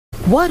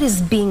What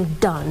is being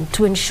done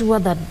to ensure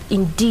that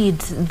indeed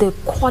the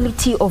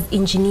quality of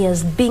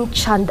engineers being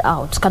churned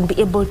out can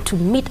be able to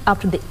meet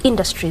up to the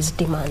industry's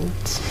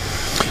demands?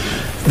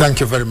 Thank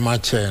you very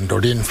much,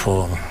 Doreen,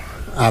 for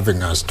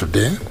having us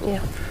today.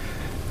 Yeah.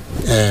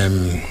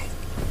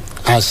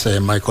 As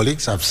my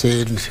colleagues have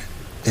said,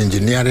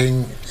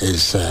 engineering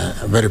is a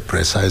very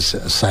precise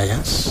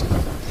science,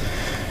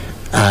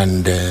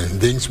 and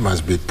things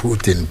must be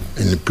put in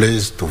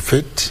place to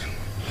fit,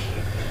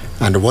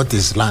 and what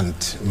is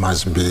learned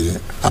must be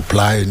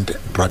applied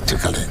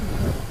practically.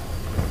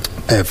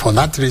 For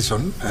that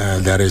reason,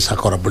 there is a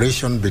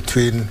collaboration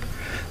between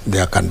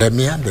the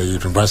academia, the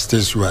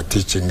universities who are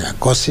teaching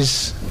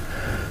courses,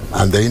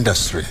 and the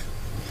industry.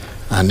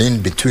 And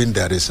in between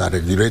there is a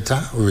regulator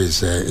who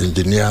is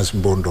Engineers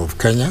Board of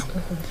Kenya,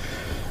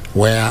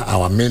 where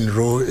our main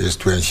role is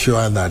to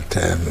ensure that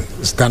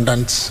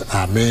standards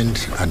are made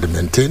and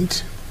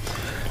maintained,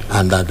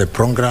 and that the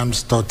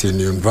programs taught in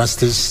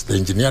universities, the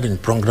engineering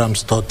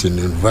programs taught in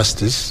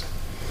universities,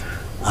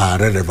 are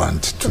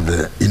relevant to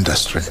the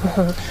industry.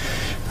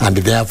 And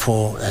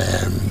therefore,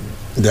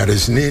 there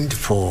is need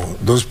for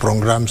those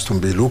programs to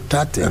be looked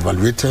at,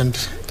 evaluated,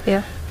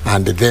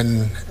 and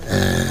then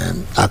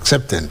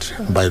accepted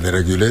by the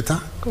regulator.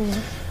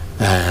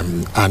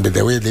 And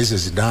the way this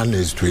is done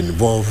is to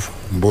involve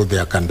both the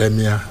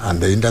academia and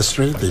the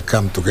industry. They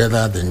come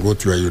together, they go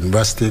to a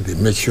university, they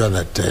make sure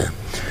that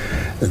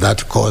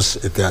that course,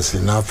 it has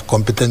enough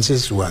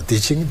competencies who are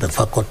teaching, the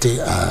faculty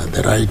are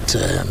the right,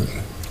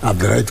 have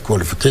the right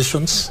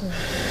qualifications.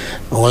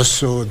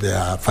 Also, there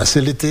are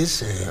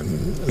facilities,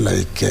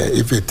 like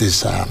if it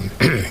is a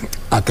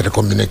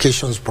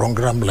telecommunications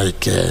program,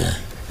 like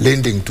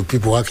lending to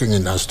people working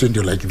in a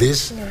studio like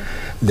this.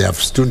 They have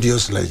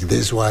studios like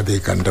this where they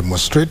can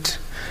demonstrate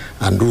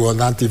and do all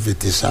that. If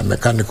it is a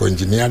mechanical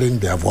engineering,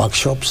 they have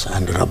workshops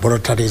and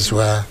laboratories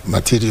where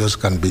materials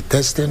can be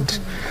tested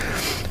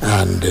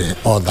and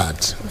all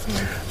that.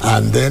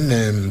 And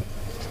then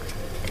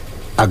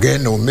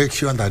again, we'll make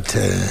sure that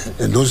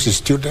those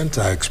students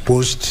are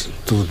exposed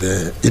to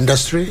the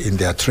industry in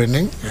their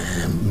training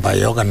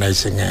by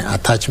organizing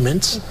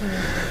attachments,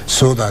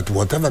 so that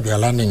whatever they are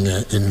learning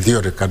in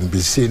theory can be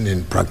seen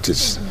in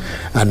practice.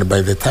 And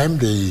by the time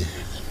they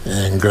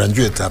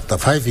graduate after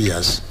 5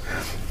 years,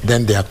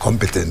 then they are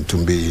competent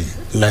to be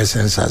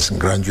licensed as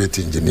graduate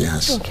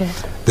engineers.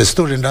 The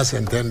student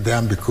doesn't end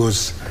there,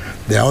 because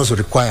they are also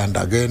required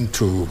again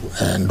to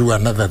do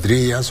another 3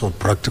 years of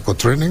practical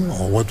training,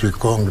 or what we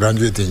call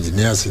graduate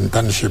engineers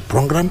internship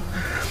program,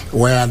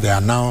 where they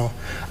are now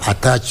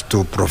attached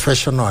to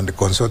professional and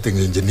consulting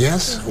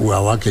engineers who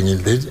are working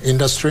in the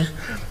industry,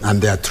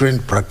 and they are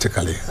trained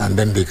practically, and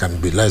then they can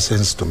be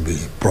licensed to be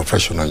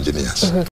professional engineers.